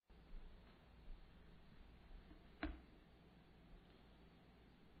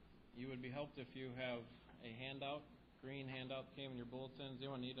You would be helped if you have a handout, green handout came in your bulletins. Does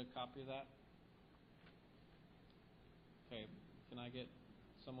anyone need a copy of that? Okay, can I get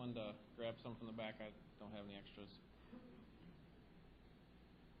someone to grab some from the back? I don't have any extras.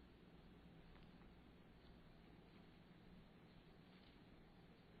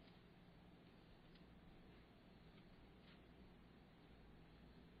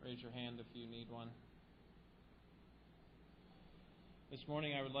 Raise your hand if you need one. This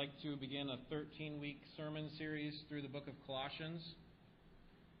morning I would like to begin a 13-week sermon series through the book of Colossians.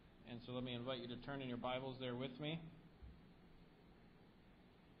 And so let me invite you to turn in your Bibles there with me.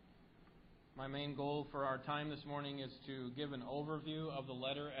 My main goal for our time this morning is to give an overview of the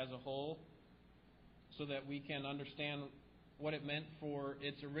letter as a whole so that we can understand what it meant for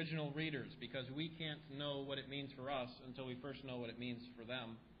its original readers, because we can't know what it means for us until we first know what it means for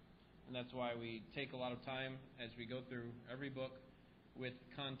them. And that's why we take a lot of time as we go through every book with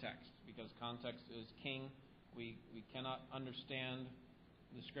context, because context is king. We cannot understand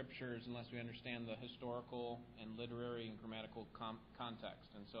the Scriptures unless we understand the historical and literary and grammatical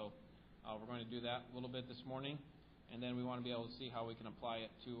context. And so we're going to do that a little bit this morning, and then we want to be able to see how we can apply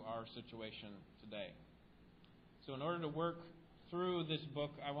it to our situation today. So in order to work through this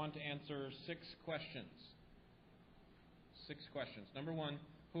book, I want to answer 6 questions. 6 questions. Number 1,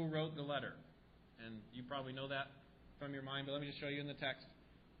 who wrote the letter? And you probably know that from your mind, but let me just show you in the text.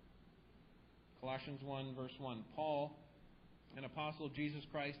 Colossians 1, verse 1. Paul, an apostle of Jesus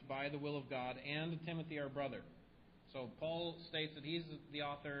Christ by the will of God, and Timothy, our brother. So Paul states that he's the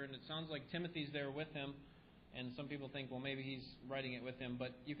author, and it sounds like Timothy's there with him. And some people think, well, maybe he's writing it with him.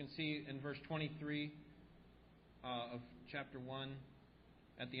 But you can see in verse 23 of chapter 1,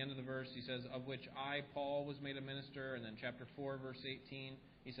 at the end of the verse, he says, of which I, Paul, was made a minister. And then chapter 4, verse 18,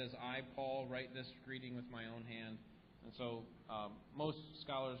 he says, I, Paul, write this greeting with my own hand. And so most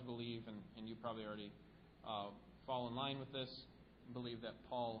scholars believe, and you probably already fall in line with this, believe that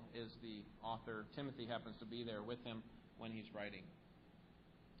Paul is the author. Timothy happens to be there with him when he's writing.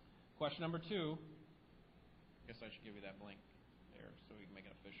 Question number 2. I guess I should give you that blank there so we can make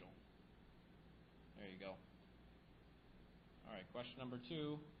it official. There you go. All right, question number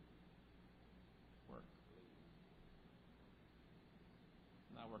 2. Work.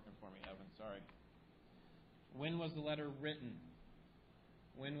 Not working for me, Evan. Sorry. When was the letter written?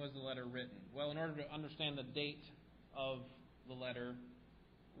 When was the letter written? Well, in order to understand the date of the letter,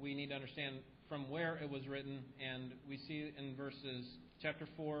 we need to understand from where it was written, and we see in chapter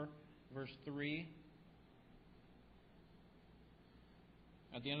 4, verse 3.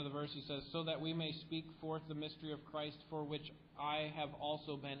 At the end of the verse, he says, so that we may speak forth the mystery of Christ, for which I have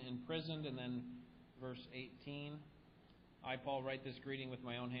also been imprisoned. And then verse 18, I, Paul, write this greeting with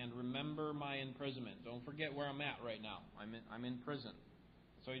my own hand. Remember my imprisonment. Don't forget where I'm at right now. I'm in prison.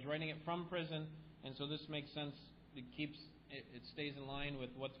 So he's writing it from prison, and so this makes sense. It stays in line with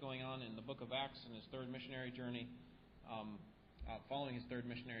what's going on in the book of Acts and his third missionary journey, following his third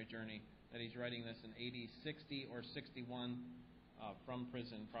missionary journey, that he's writing this in AD 60 or 61 from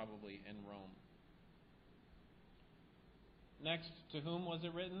prison, probably in Rome. Next, to whom was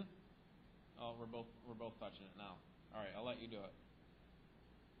it written? Oh, we're both touching it now. All right, I'll let you do it.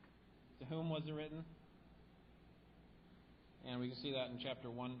 To whom was it written? And we can see that in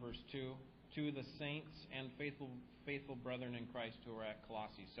chapter 1, verse 2. To the saints and faithful brethren in Christ who are at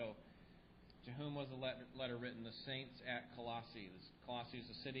Colossae. So, to whom was the letter written? The saints at Colossae. Colossae is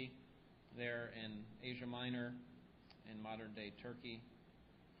a city there in Asia Minor, in modern-day Turkey.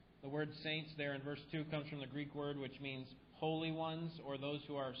 The word saints there in verse 2 comes from the Greek word which means holy ones, or those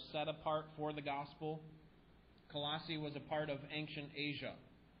who are set apart for the gospel. Colossae was a part of ancient Asia,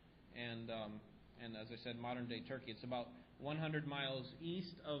 and as I said, modern-day Turkey. It's about 100 miles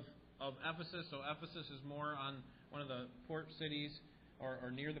east of Ephesus. So Ephesus is more on one of the port cities, or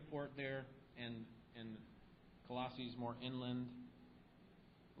near the port there, and Colossae is more inland.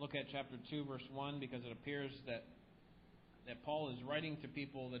 Look at chapter 2, verse 1, because it appears that Paul is writing to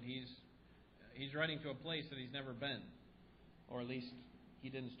people that he's writing to a place that he's never been, or at least he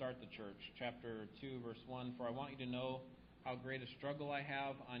didn't start the church. Chapter 2, verse 1, for I want you to know how great a struggle I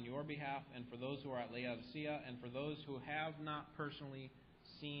have on your behalf and for those who are at Laodicea and for those who have not personally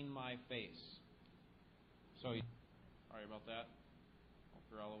seen my face. So, sorry about that. Hope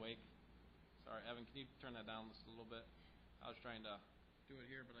you're all awake. Sorry, Evan, can you turn that down just a little bit? I was trying to do it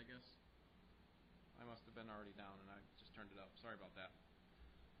here, but I guess I must have been already down and I just turned it up. Sorry about that.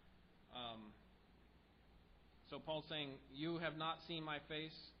 So Paul's saying, you have not seen my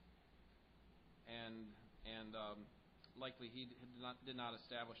face, and likely he did not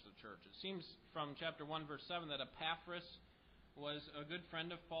establish the church. It seems from chapter 1, verse 7, that Epaphras was a good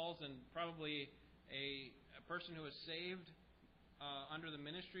friend of Paul's and probably a person who was saved under the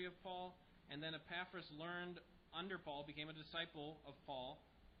ministry of Paul. And then Epaphras learned under Paul, became a disciple of Paul.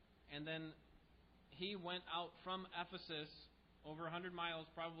 And then he went out from Ephesus over 100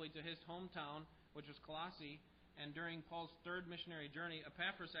 miles probably to his hometown, which was Colossae. And during Paul's third missionary journey,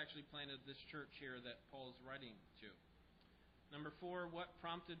 Epaphras actually planted this church here that Paul is writing to. Number 4, what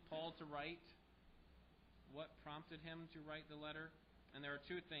prompted Paul to write? What prompted him to write the letter? And there are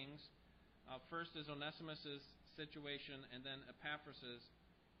two things. First is Onesimus' situation, and then Epaphras'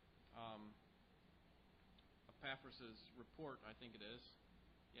 report, I think it is.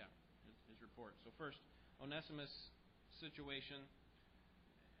 Yeah, his report. So first, Onesimus' situation.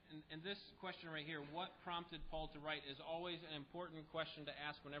 And this question right here, what prompted Paul to write, is always an important question to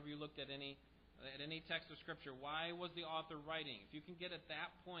ask whenever you looked at any text of Scripture. Why was the author writing? If you can get at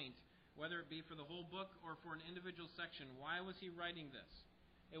that point, whether it be for the whole book or for an individual section, why was he writing this?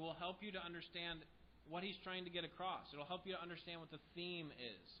 It will help you to understand what he's trying to get across. It will help you to understand what the theme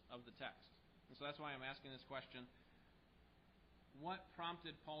is of the text. And so that's why I'm asking this question. What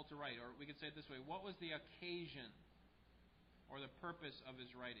prompted Paul to write? Or we could say it this way, what was the occasion or the purpose of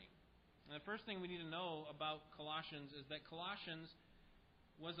his writing? And the first thing we need to know about Colossians is that Colossians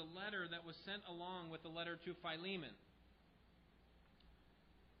was a letter that was sent along with the letter to Philemon.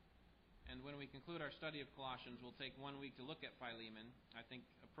 And when we conclude our study of Colossians, we'll take 1 week to look at Philemon. I think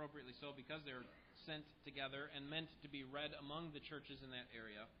appropriately so, because they're sent together and meant to be read among the churches in that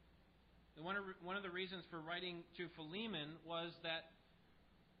area. And one of the reasons for writing to Philemon was that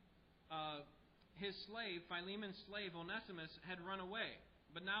his slave, Philemon's slave, Onesimus, had run away.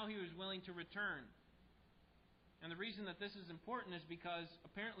 But now he was willing to return. And the reason that this is important is because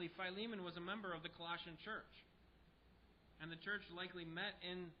apparently Philemon was a member of the Colossian church. And the church likely met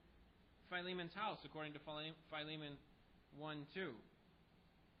in Philemon's house, according to Philemon 1:2.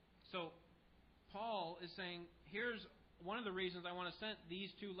 So Paul is saying, here's one of the reasons I want to send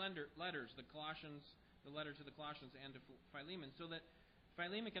these two letters, the letter to the Colossians and to Philemon, so that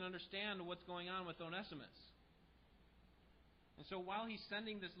Philemon can understand what's going on with Onesimus. And so while he's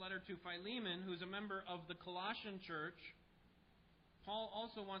sending this letter to Philemon, who's a member of the Colossian church, Paul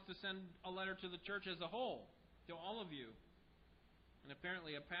also wants to send a letter to the church as a whole, to all of you. And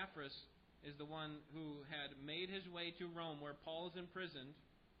apparently Epaphras is the one who had made his way to Rome, where Paul is imprisoned.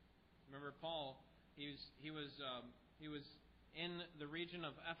 Remember, Paul, he was in the region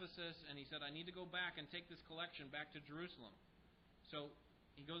of Ephesus, and he said, I need to go back and take this collection back to Jerusalem. So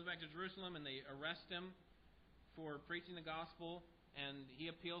he goes back to Jerusalem, and they arrest him for preaching the gospel, and he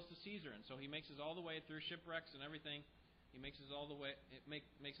appeals to Caesar. And so he makes it all the way through shipwrecks and everything. He makes it all the way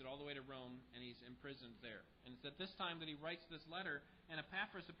to Rome, and he's imprisoned there. And it's at this time that he writes this letter, and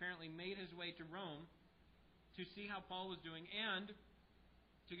Epaphras apparently made his way to Rome to see how Paul was doing and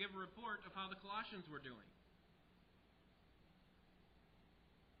to give a report of how the Colossians were doing.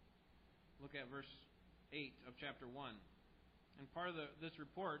 Look at verse 8 of chapter 1. And part of this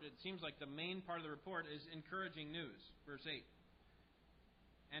report, it seems like the main part of the report is encouraging news. Verse 8.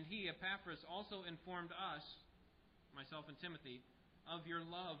 And he, Epaphras, also informed us, myself and Timothy, of your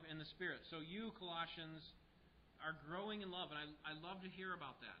love in the Spirit. So you, Colossians, are growing in love, and I love to hear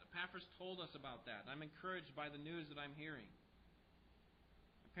about that. Epaphras told us about that. I'm encouraged by the news that I'm hearing.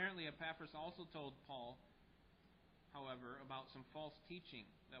 Apparently, Epaphras also told Paul, however, about some false teaching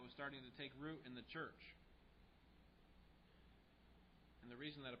that was starting to take root in the church. And the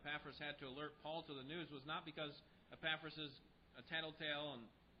reason that Epaphras had to alert Paul to the news was not because Epaphras is a tattletale, and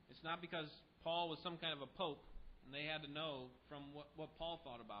it's not because Paul was some kind of a pope, and they had to know from what Paul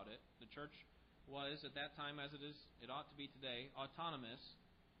thought about it. The church was, at that time, as it ought to be today, autonomous,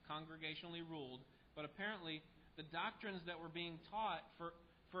 congregationally ruled. But apparently, the doctrines that were being taught for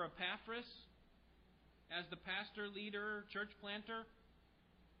Epaphras, as the pastor, leader, church planter,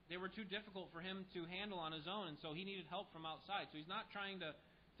 they were too difficult for him to handle on his own, and so he needed help from outside. So he's not trying to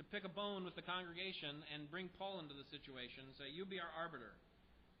pick a bone with the congregation and bring Paul into the situation and say, you be our arbiter.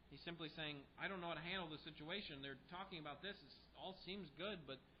 He's simply saying, I don't know how to handle the situation. They're talking about this. It all seems good,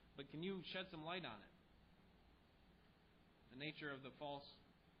 but can you shed some light on it? The nature of the false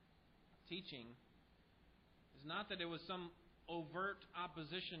teaching is not that it was some overt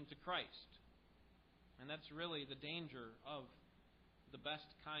opposition to Christ. And that's really the danger of the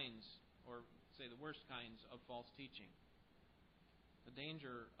best kinds, or say the worst kinds, of false teaching. The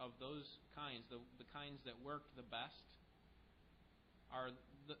danger of those kinds, the kinds that work the best, are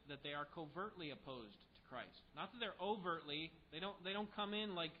that they are covertly opposed to Christ. Not that they're overtly, they don't come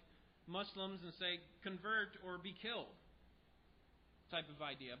in like Muslims and say convert or be killed type of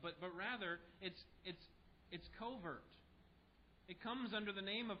idea, but rather it's covert. It comes under the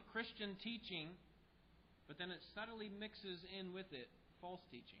name of Christian teaching, but then it subtly mixes in with it false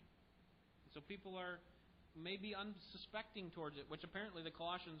teaching. So people are maybe unsuspecting towards it, which apparently the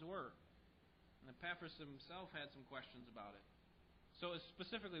Colossians were. And Epaphras himself had some questions about it. So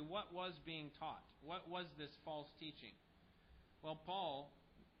specifically, what was being taught? What was this false teaching? Well, Paul,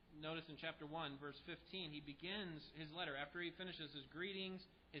 notice in chapter 1, verse 15, he begins his letter. After he finishes his greetings,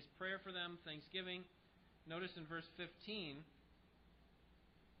 his prayer for them, thanksgiving, notice in verse 15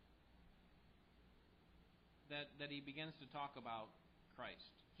 that he begins to talk about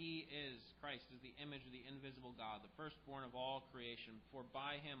Christ. Christ is the image of the invisible God, the firstborn of all creation. For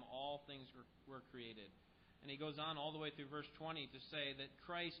by Him all things were created. And he goes on all the way through verse 20 to say that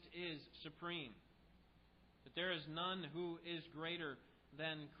Christ is supreme. That there is none who is greater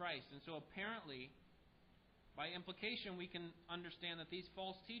than Christ. And so apparently, by implication, we can understand that these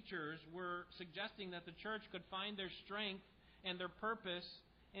false teachers were suggesting that the church could find their strength and their purpose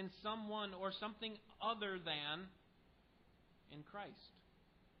in someone or something other than in Christ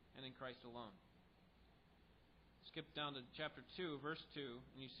and in Christ alone. Skip down to chapter 2, verse 2,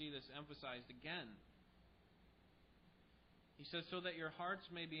 and you see this emphasized again. He says, so that your hearts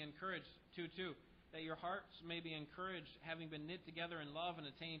may be encouraged, 2:2, that your hearts may be encouraged, having been knit together in love and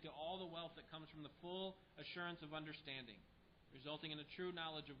attaining to all the wealth that comes from the full assurance of understanding, resulting in a true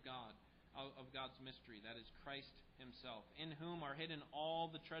knowledge of God, of God's mystery, that is Christ Himself, in whom are hidden all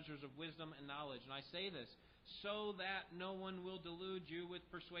the treasures of wisdom and knowledge. And I say this, so that no one will delude you with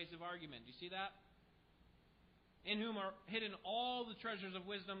persuasive argument. Do you see that? In whom are hidden all the treasures of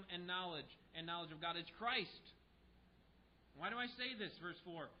wisdom and knowledge of God. It's Christ. Why do I say this? Verse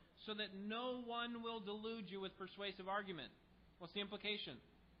 4. So that no one will delude you with persuasive argument. What's the implication?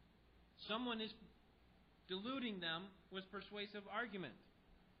 Someone is deluding them with persuasive argument.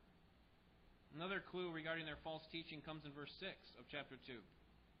 Another clue regarding their false teaching comes in verse 6 of chapter 2.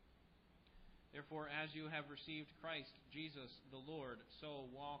 Therefore, as you have received Christ Jesus the Lord,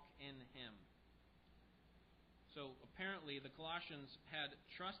 so walk in Him. So apparently the Colossians had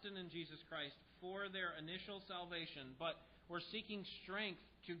trusted in Jesus Christ for their initial salvation, but were seeking strength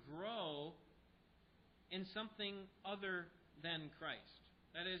to grow in something other than Christ.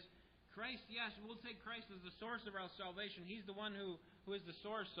 That is, Christ, yes, we'll take Christ as the source of our salvation. He's the one who is the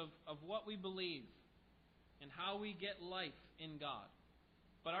source of what we believe and how we get life in God.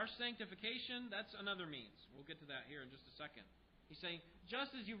 But our sanctification, that's another means. We'll get to that here in just a second. He's saying,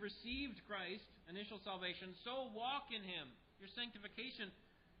 just as you've received Christ, initial salvation, so walk in Him. Your sanctification,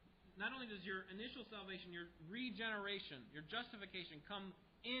 not only does your initial salvation, your regeneration, your justification come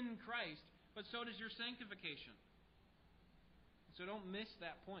in Christ, but so does your sanctification. So don't miss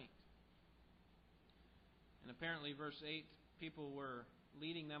that point. And apparently, verse 8, people were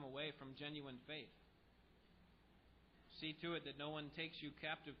leading them away from genuine faith. See to it that no one takes you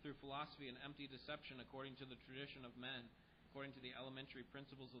captive through philosophy and empty deception according to the tradition of men, according to the elementary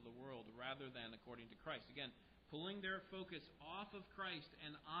principles of the world, rather than according to Christ. Again, pulling their focus off of Christ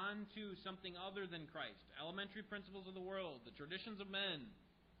and onto something other than Christ. Elementary principles of the world, the traditions of men.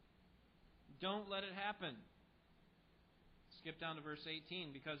 Don't let it happen. Skip down to verse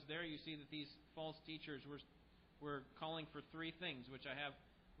 18, because there you see that these false teachers were calling for three things, which I have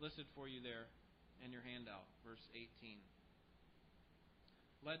listed for you there in your handout. Verse 18.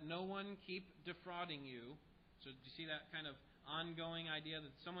 Let no one keep defrauding you. So do you see that kind of ongoing idea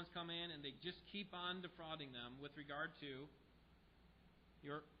that someone's come in and they just keep on defrauding them with regard to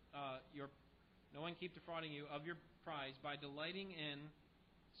no one keep defrauding you of your prize by delighting in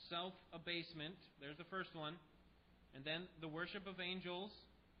self-abasement. There's the first one. And then the worship of angels,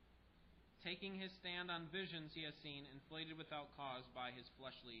 taking his stand on visions he has seen, inflated without cause by his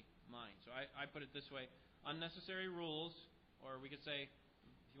fleshly mind. So I put it this way. Unnecessary rules, or we could say,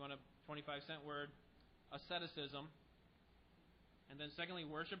 if you want a 25-cent word, asceticism. And then secondly,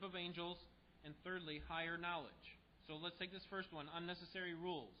 worship of angels. And thirdly, higher knowledge. So let's take this first one, unnecessary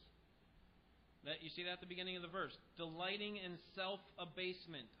rules. That you see that at the beginning of the verse. Delighting in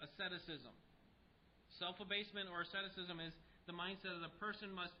self-abasement, asceticism. Self-abasement or asceticism is the mindset that a person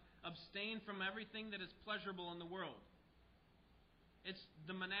must abstain from everything that is pleasurable in the world. It's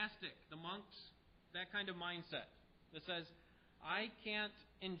the monastic, the monks, that kind of mindset that says, I can't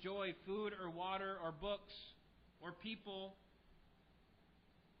enjoy food or water or books or people,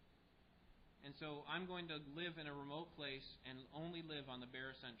 and so I'm going to live in a remote place and only live on the bare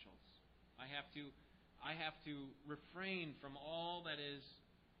essentials. I have to refrain from all that is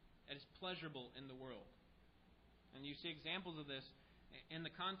pleasurable in the world. And you see examples of this in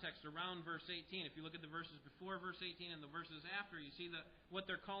the context around verse 18. If you look at the verses before verse 18 and the verses after, you see what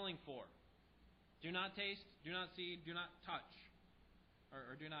they're calling for. Do not taste, do not see, do not touch.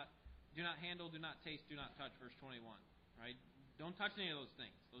 or do not handle, do not taste, do not touch, verse 21. Right? Don't touch any of those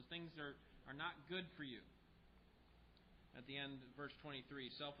things. Those things are not good for you. At the end, verse 23,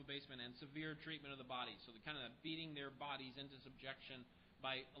 self-abasement and severe treatment of the body. So they're kind of beating their bodies into subjection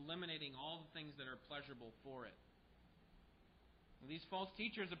by eliminating all the things that are pleasurable for it. And these false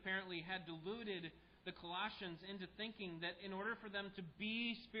teachers apparently had deluded the Colossians into thinking that in order for them to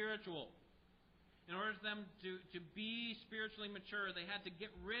be spiritual, in order for them to be spiritually mature, they had to get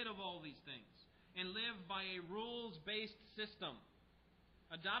rid of all these things and live by a rules-based system.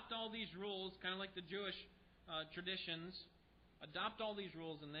 Adopt all these rules, kind of like the Jewish traditions. Adopt all these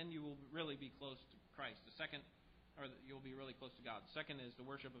rules, and then you will really be close to Christ. The second, or you'll be really close to God. The second is the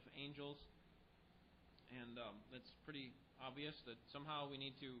worship of angels, and it's pretty obvious that somehow we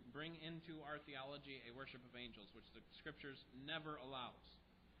need to bring into our theology a worship of angels, which the Scriptures never allows.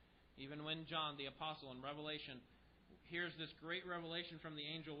 Even when John, the apostle, in Revelation, hears this great revelation from the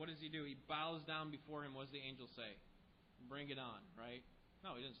angel, what does he do? He bows down before him. What does the angel say? Bring it on, right?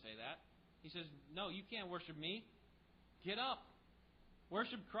 No, he didn't say that. He says, no, you can't worship me. Get up.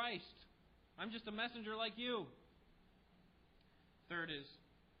 Worship Christ. I'm just a messenger like you. Third is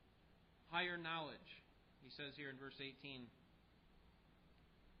higher knowledge. He says here in verse 18,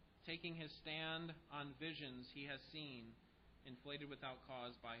 taking his stand on visions he has seen, inflated without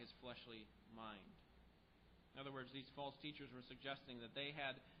cause by his fleshly mind. In other words, these false teachers were suggesting that they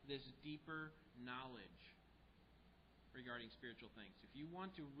had this deeper knowledge regarding spiritual things. If you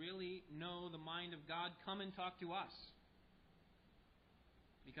want to really know the mind of God, come and talk to us.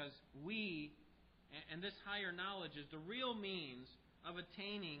 Because we, and this higher knowledge is the real means of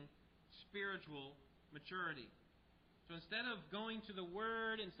attaining spiritual maturity. So instead of going to the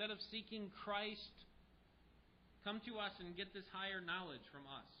Word, instead of seeking Christ, come to us and get this higher knowledge from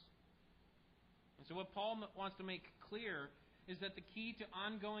us. And so what Paul wants to make clear is that the key to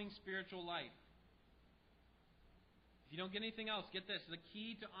ongoing spiritual life, if you don't get anything else, get this. The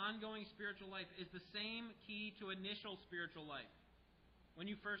key to ongoing spiritual life is the same key to initial spiritual life. When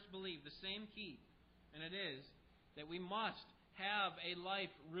you first believe, the same key. And it is that we must have a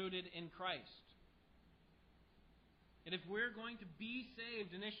life rooted in Christ. And if we're going to be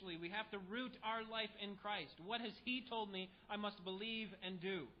saved initially, we have to root our life in Christ. What has He told me I must believe and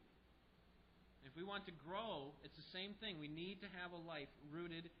do? If we want to grow, it's the same thing. We need to have a life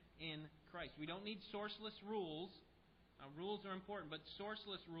rooted in Christ. We don't need sourceless rules. Now, rules are important, but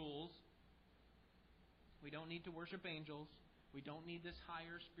sourceless rules. We don't need to worship angels. We don't need this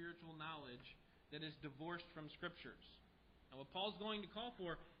higher spiritual knowledge that is divorced from Scriptures. And what Paul's going to call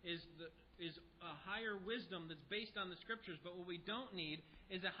for is a higher wisdom that's based on the Scriptures. But what we don't need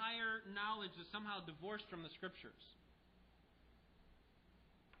is a higher knowledge that's somehow divorced from the Scriptures.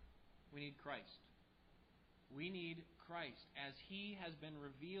 We need Christ. We need Christ as He has been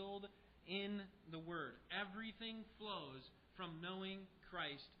revealed in the Word. Everything flows from knowing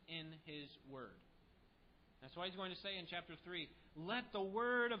Christ in His Word. That's why he's going to say in chapter 3, let the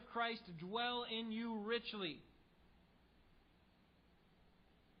Word of Christ dwell in you richly.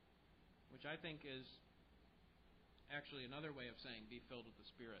 Which I think is actually another way of saying be filled with the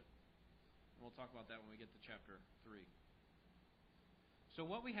Spirit. And we'll talk about that when we get to chapter 3. So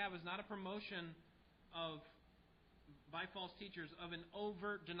what we have is not a promotion by false teachers of an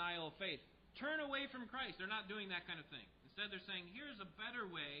overt denial of faith. Turn away from Christ. They're not doing that kind of thing. Instead, they're saying, here's a better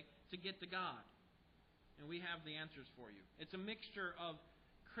way to get to God. And we have the answers for you. It's a mixture of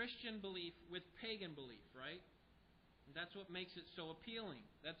Christian belief with pagan belief, right? And that's what makes it so appealing.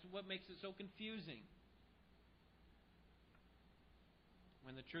 That's what makes it so confusing.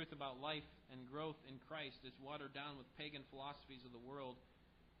 When the truth about life and growth in Christ is watered down with pagan philosophies of the world,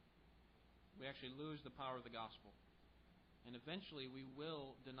 we actually lose the power of the gospel. And eventually we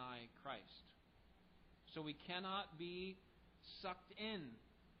will deny Christ. So we cannot be sucked in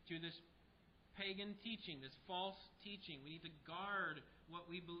to this pagan teaching, this false teaching. We need to guard what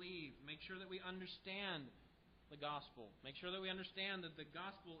we believe. Make sure that we understand the gospel. Make sure that we understand that the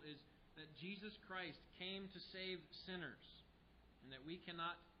gospel is that Jesus Christ came to save sinners. And that we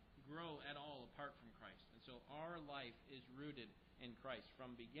cannot grow at all apart from Christ. And so our life is rooted in Christ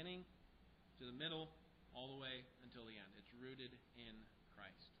from beginning to the middle, all the way until the end. It's rooted in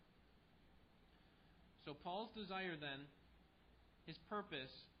Christ. So Paul's desire then, his purpose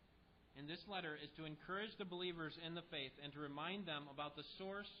in this letter is to encourage the believers in the faith and to remind them about the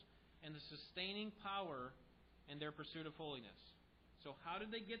source and the sustaining power in their pursuit of holiness. So how did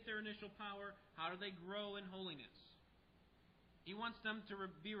they get their initial power? How do they grow in holiness? He wants them to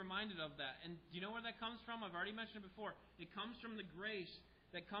be reminded of that. And do you know where that comes from? I've already mentioned it before. It comes from the grace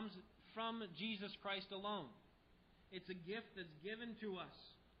that comes from Jesus Christ alone. It's a gift that's given to us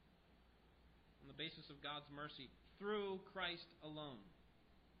on the basis of God's mercy through Christ alone.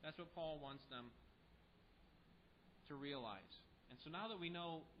 That's what Paul wants them to realize. And so now that we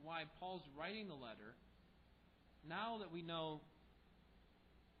know why Paul's writing the letter, now that we know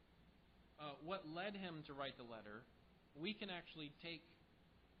what led him to write the letter, we can actually take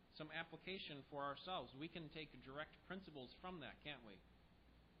some application for ourselves. We can take direct principles from that, can't we?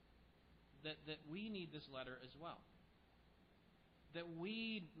 That we need this letter as well. That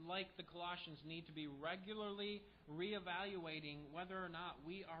we, like the Colossians, need to be regularly reevaluating whether or not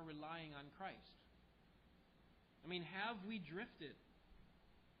we are relying on Christ. I mean, have we drifted?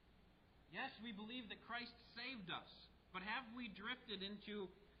 Yes, we believe that Christ saved us, but have we drifted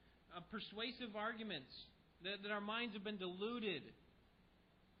into persuasive arguments that our minds have been deluded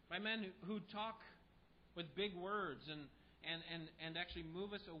by men who talk with big words and actually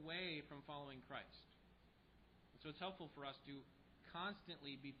move us away from following Christ? So it's helpful for us to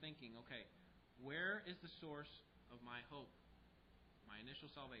constantly be thinking, okay, where is the source of my hope, my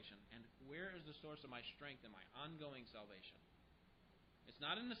initial salvation, and where is the source of my strength and my ongoing salvation? It's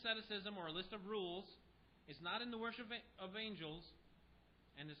not in asceticism or a list of rules. It's not in the worship of angels,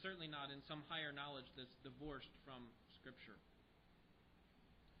 and it's certainly not in some higher knowledge that's divorced from Scripture.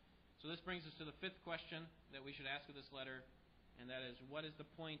 So this brings us to the fifth question that we should ask of this letter, and that is, what is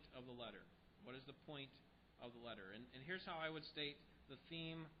the point of the letter? What is the point of the letter? And here's how I would state the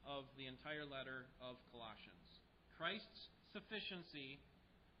theme of the entire letter of Colossians. Christ's sufficiency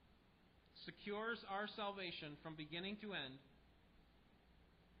secures our salvation from beginning to end.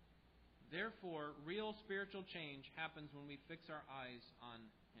 Therefore, real spiritual change happens when we fix our eyes on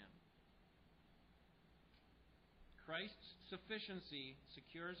Him. Christ's sufficiency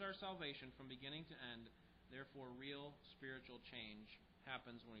secures our salvation from beginning to end. Therefore, real spiritual change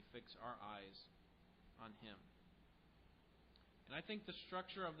happens when we fix our eyes on Him. And I think the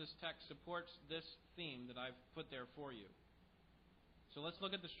structure of this text supports this theme that I've put there for you. So let's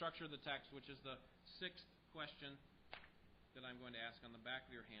look at the structure of the text, which is the sixth question that I'm going to ask on the back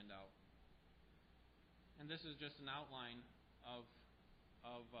of your handout. And this is just an outline of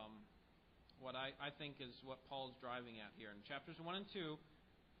what I think is what Paul's driving at here. In chapters 1 and 2,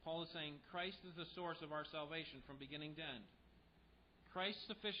 Paul is saying Christ is the source of our salvation from beginning to end. Christ's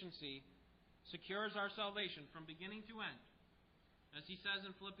sufficiency secures our salvation from beginning to end. As he says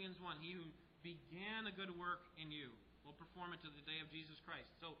in Philippians 1, He who began a good work in you will perform it to the day of Jesus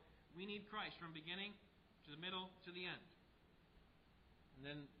Christ. So we need Christ from beginning to the middle to the end. And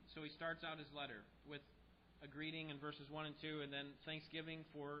then, so he starts out his letter with a greeting in verses 1 and 2, and then thanksgiving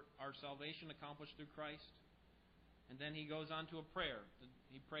for our salvation accomplished through Christ. And then he goes on to a prayer.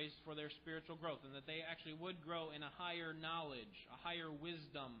 He prays for their spiritual growth, and that they actually would grow in a higher knowledge, a higher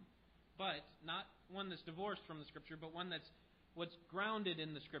wisdom, but not one that's divorced from the Scripture, but one that's what's grounded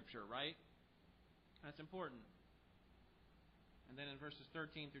in the Scripture, right? That's important. And then in verses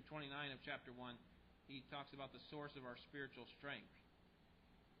 13 through 29 of chapter 1, he talks about the source of our spiritual strength.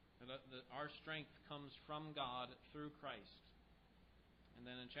 That our strength comes from God through Christ. And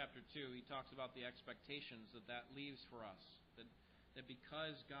then in chapter 2, he talks about the expectations that leaves for us. That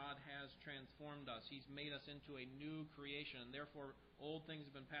because God has transformed us, He's made us into a new creation, and therefore old things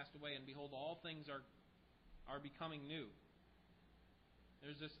have been passed away, and behold, all things are becoming new.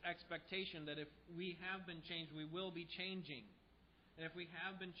 There's this expectation that if we have been changed, we will be changing. And if we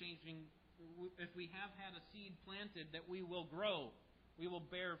have been changing, if we have had a seed planted, that we will grow. We will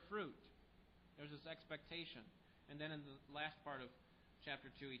bear fruit. There's this expectation. And then in the last part of chapter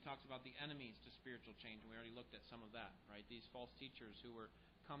 2, he talks about the enemies to spiritual change. And we already looked at some of that, right? These false teachers who were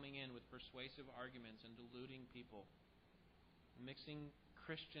coming in with persuasive arguments and deluding people. Mixing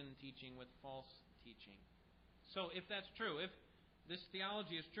Christian teaching with false teaching. So if that's true, if this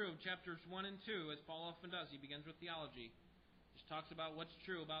theology is true of chapters 1 and 2, as Paul often does, he begins with theology. He talks about what's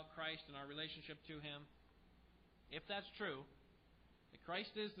true about Christ and our relationship to Him. If that's true, that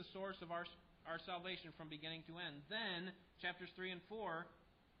Christ is the source of our salvation from beginning to end, then chapters 3 and 4,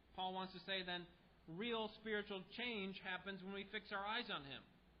 Paul wants to say then real spiritual change happens when we fix our eyes on Him.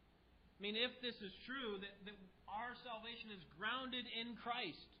 I mean, if this is true, that our salvation is grounded in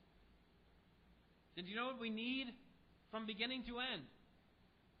Christ, then do you know what we need from beginning to end?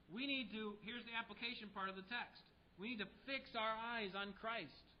 We need to, here's the application part of the text, we need to fix our eyes on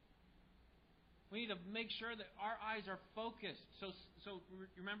Christ. We need to make sure that our eyes are focused. So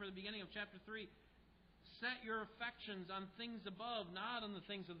remember the beginning of chapter 3. Set your affections on things above, not on the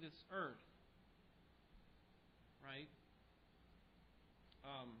things of this earth. Right?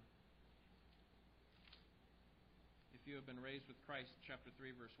 If you have been raised with Christ, chapter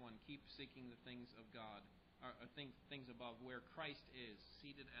 3, verse 1, keep seeking the things of God, things above, where Christ is,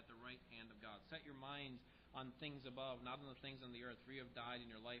 seated at the right hand of God. Set your minds on things above, not on the things on the earth, for you have died, and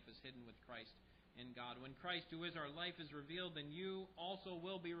your life is hidden with Christ in God. When Christ, who is our life, is revealed, then you also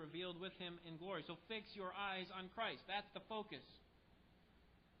will be revealed with Him in glory. So fix your eyes on Christ. That's the focus.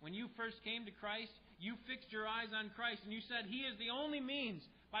 When you first came to Christ, you fixed your eyes on Christ, and you said, He is the only means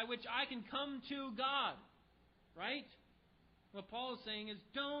by which I can come to God. Right? What Paul is saying is,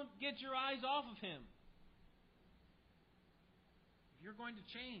 don't get your eyes off of Him. If you're going to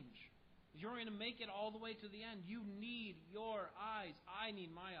change, if you're going to make it all the way to the end, you need your eyes. I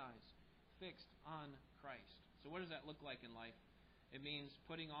need my eyes fixed on Christ. So what does that look like in life? It means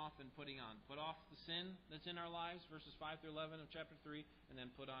putting off and putting on. Put off the sin that's in our lives, verses 5 through 11 of chapter 3, and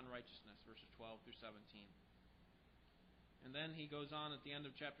then put on righteousness, verses 12 through 17. And then he goes on at the end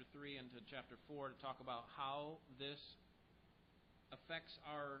of chapter 3 into chapter 4 to talk about how this affects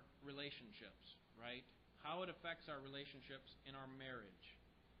our relationships, right? How it affects our relationships in our marriage.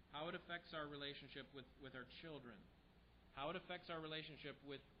 How it affects our relationship with our children. How it affects our relationship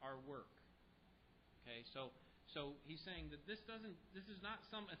with our work. Okay, so he's saying that this is not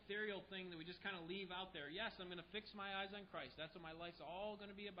some ethereal thing that we just kind of leave out there. Yes, I'm going to fix my eyes on Christ. That's what my life's all going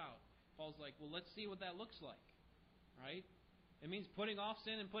to be about. Paul's like, well, let's see what that looks like. Right? It means putting off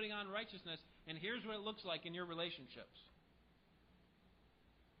sin and putting on righteousness. And here's what it looks like in your relationships.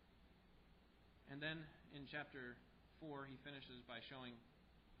 And then in chapter 4, he finishes by showing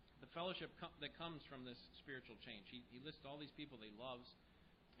the fellowship that comes from this spiritual change. He lists all these people that he loves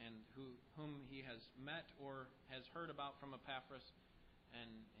and whom he has met or has heard about from Epaphras, and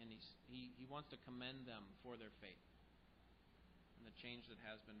he wants to commend them for their faith and the change that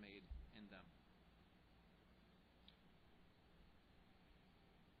has been made in them.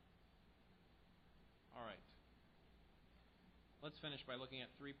 All right. Let's finish by looking at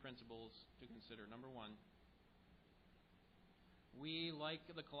 3 principles to consider. Number 1, we, like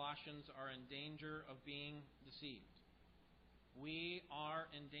the Colossians, are in danger of being deceived. We are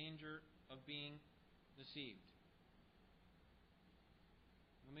in danger of being deceived.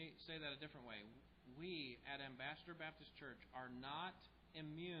 Let me say that a different way. We at Ambassador Baptist Church are not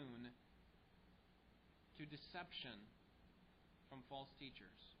immune to deception from false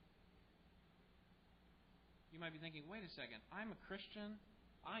teachers. You might be thinking, wait a second, I'm a Christian,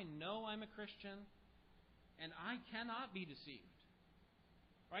 I know I'm a Christian, and I cannot be deceived.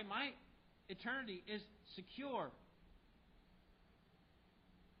 Right? My eternity is secure.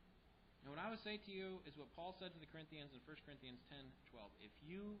 And what I would say to you is what Paul said to the Corinthians in 1 Corinthians 10:12. If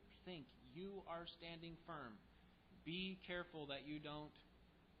you think you are standing firm, be careful that you don't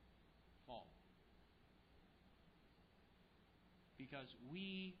fall. Because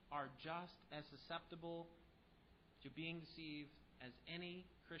we are just as susceptible to being deceived as any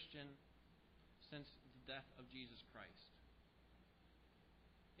Christian since the death of Jesus Christ.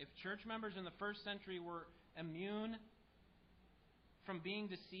 If church members in the first century were immune from being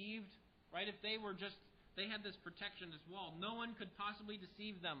deceived, right? If they had this protection, this wall, no one could possibly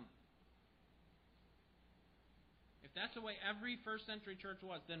deceive them. If that's the way every first century church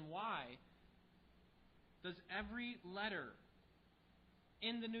was, then why does every letter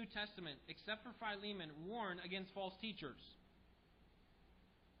in the New Testament, except for Philemon, warn against false teachers?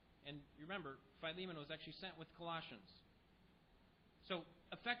 And remember, Philemon was actually sent with Colossians. So,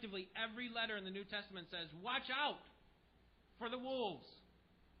 effectively, every letter in the New Testament says, watch out for the wolves.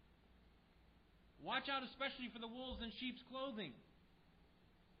 Watch out especially for the wolves in sheep's clothing.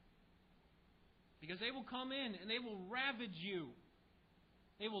 Because they will come in and they will ravage you.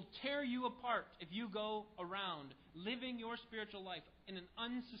 They will tear you apart if you go around living your spiritual life in an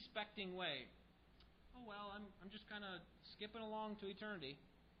unsuspecting way. Oh, well, I'm just kind of skipping along to eternity.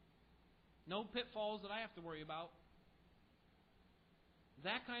 No pitfalls that I have to worry about.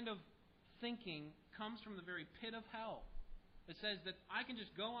 That kind of thinking comes from the very pit of hell. It says that I can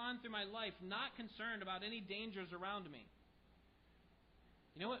just go on through my life not concerned about any dangers around me.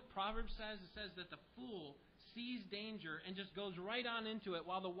 You know what Proverbs says? It says that the fool sees danger and just goes right on into it,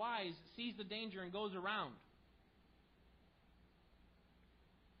 while the wise sees the danger and goes around.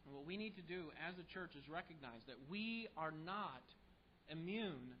 And what we need to do as a church is recognize that we are not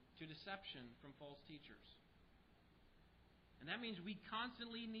immune to deception from false teachers. And that means we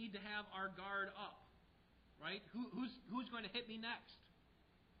constantly need to have our guard up. Right? Who's going to hit me next?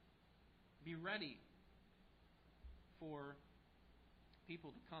 Be ready for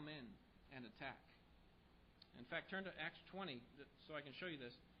people to come in and attack. In fact, turn to Acts 20 so I can show you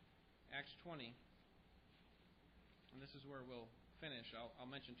this. Acts 20. And this is where we'll finish. I'll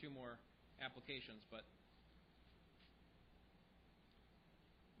mention 2 more applications, but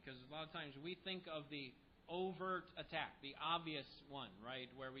because a lot of times we think of the overt attack, the obvious one,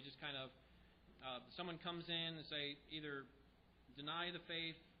 right? Where we just kind of, someone comes in and say either deny the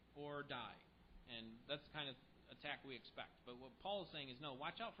faith or die. And that's the kind of attack we expect. But what Paul is saying is, no,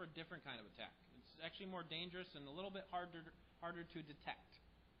 watch out for a different kind of attack. It's actually more dangerous and a little bit harder to detect.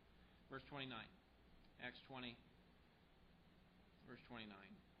 Verse 29. Acts 20, verse 29.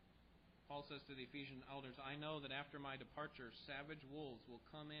 Paul says to the Ephesian elders, I know that after my departure, savage wolves will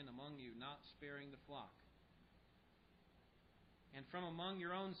come in among you, not sparing the flock. And from among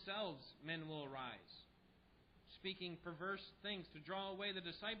your own selves men will arise, speaking perverse things to draw away the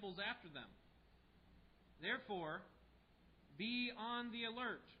disciples after them. Therefore, be on the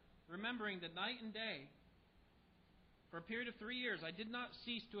alert, remembering that night and day, for a period of 3 years, I did not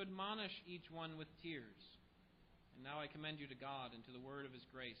cease to admonish each one with tears. And now I commend you to God and to the word of His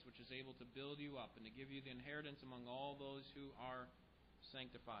grace, which is able to build you up and to give you the inheritance among all those who are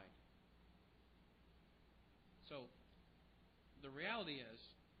sanctified. So, the reality is,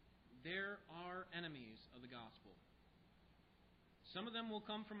 there are enemies of the gospel. Some of them will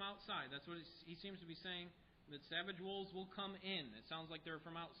come from outside. That's what he seems to be saying, that savage wolves will come in. It sounds like they're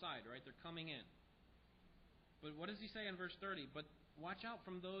from outside, right? They're coming in. But what does he say in verse 30? But watch out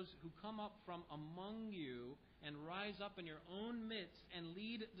from those who come up from among you and rise up in your own midst and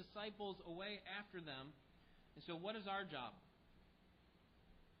lead disciples away after them. And so what is our job?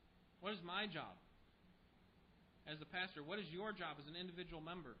 What is my job as the pastor? What is your job as an individual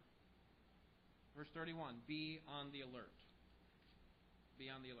member? Verse 31, be on the alert.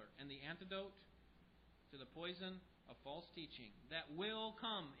 Be on the alert. And the antidote to the poison of false teaching that will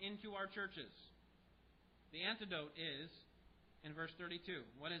come into our churches. The antidote is in verse 32.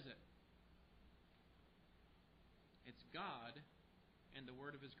 What is it? It's God and the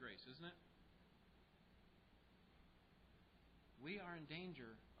word of His grace, isn't it? We are in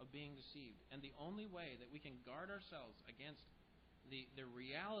danger of being deceived. And the only way that we can guard ourselves against the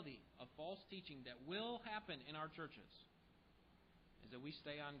reality of false teaching that will happen in our churches is that we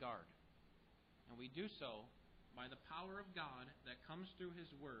stay on guard. And we do so by the power of God that comes through His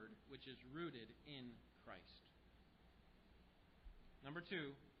Word, which is rooted in Christ. Number 2,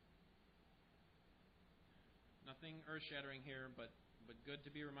 nothing earth-shattering here, but good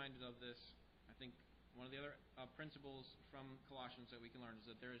to be reminded of this. I think one of the other principles from Colossians that we can learn is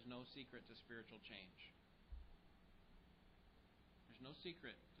that there is no secret to spiritual change. There's no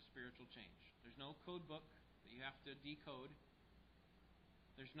secret to spiritual change. There's no code book that you have to decode.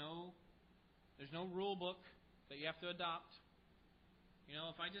 There's no rule book that you have to adopt. You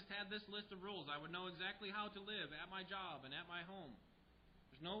know, if I just had this list of rules, I would know exactly how to live at my job and at my home.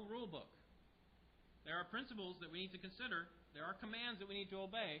 There's no rule book. There are principles that we need to consider. There are commands that we need to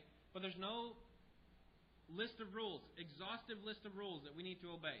obey. But there's no list of rules, exhaustive list of rules that we need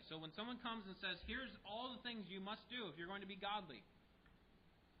to obey. So when someone comes and says, here's all the things you must do if you're going to be godly.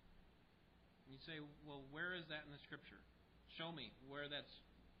 And you say, well, where is that in the Scripture? Show me where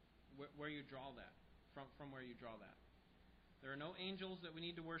you draw that, from where you draw that. There are no angels that we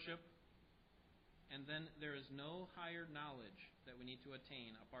need to worship, and then there is no higher knowledge that we need to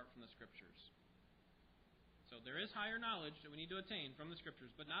attain apart from the Scriptures. So there is higher knowledge that we need to attain from the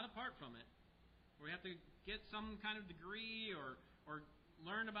Scriptures, but not apart from it. Where we have to get some kind of degree or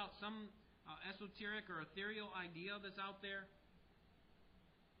learn about some esoteric or ethereal idea that's out there.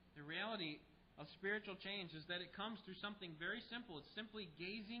 The reality of spiritual change is that it comes through something very simple. It's simply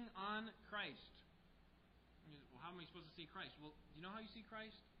gazing on Christ. Well, how am I supposed to see Christ? Well, do you know how you see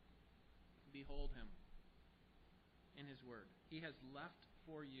Christ? Behold Him in His Word. He has left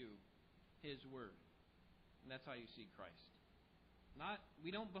for you His Word. And that's how you see Christ. We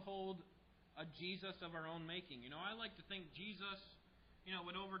don't behold a Jesus of our own making. You know, I like to think Jesus,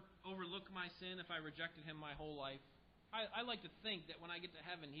 would overlook my sin if I rejected Him my whole life. I like to think that when I get to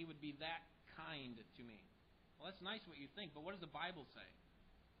heaven, He would be that kind to me. Well, that's nice what you think, but what does the Bible say?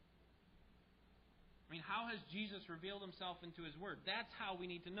 I mean, how has Jesus revealed Himself into His Word? That's how we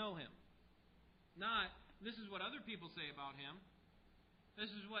need to know Him. Not, this is what other people say about Him. This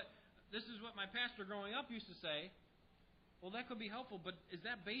is what my pastor growing up used to say. Well, that could be helpful, but is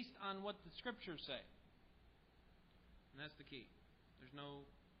that based on what the Scriptures say? And that's the key. There's no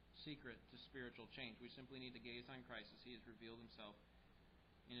secret to spiritual change. We simply need to gaze on Christ as He has revealed Himself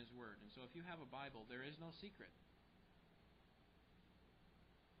in His Word. And so if you have a Bible, there is no secret.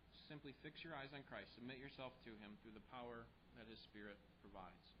 Simply fix your eyes on Christ. Submit yourself to Him through the power that His Spirit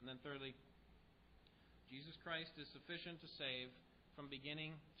provides. And then thirdly, Jesus Christ is sufficient to save from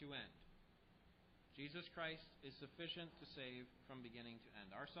beginning to end. Jesus Christ is sufficient to save from beginning to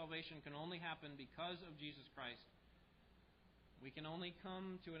end. Our salvation can only happen because of Jesus Christ. We can only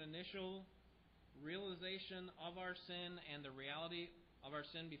come to an initial realization of our sin and the reality of our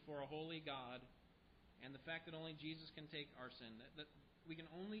sin before a holy God, and the fact that only Jesus can take our sin. That we can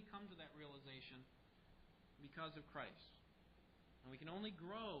only come to that realization because of Christ. And we can only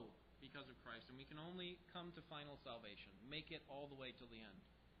grow because of Christ. And we can only come to final salvation, make it all the way to the end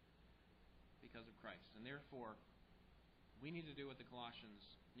because of Christ. And therefore, we need to do what the Colossians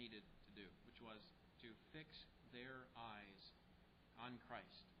needed to do, which was to fix their eyes on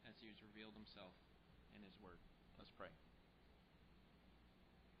Christ as He has revealed Himself in His Word. Let's pray.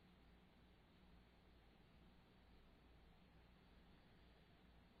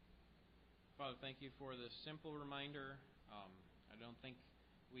 Father, thank You for this simple reminder. I don't think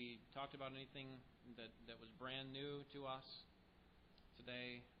we talked about anything that was brand new to us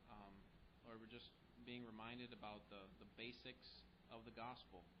today. Lord, we're just being reminded about the basics of the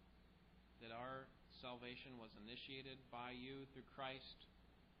gospel. That our salvation was initiated by You through Christ,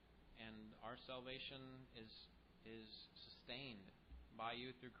 and our salvation is sustained by You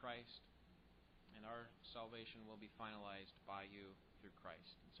through Christ, and our salvation will be finalized by You through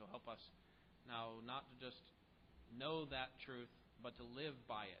Christ. And so help us now not to just know that truth, but to live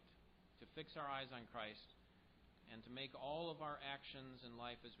by it, to fix our eyes on Christ, and to make all of our actions in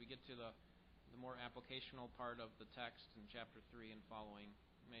life as we get to the more applicational part of the text in chapter 3 and following.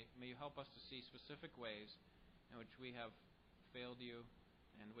 May You help us to see specific ways in which we have failed You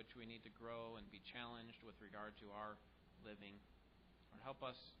and which we need to grow and be challenged with regard to our living. Or help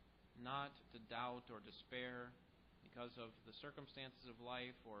us not to doubt or despair because of the circumstances of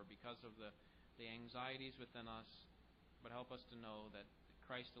life or because of the anxieties within us, but help us to know that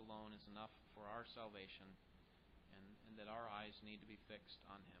Christ alone is enough for our salvation, and that our eyes need to be fixed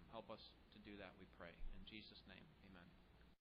on Him. Help us to do that, we pray. In Jesus' name.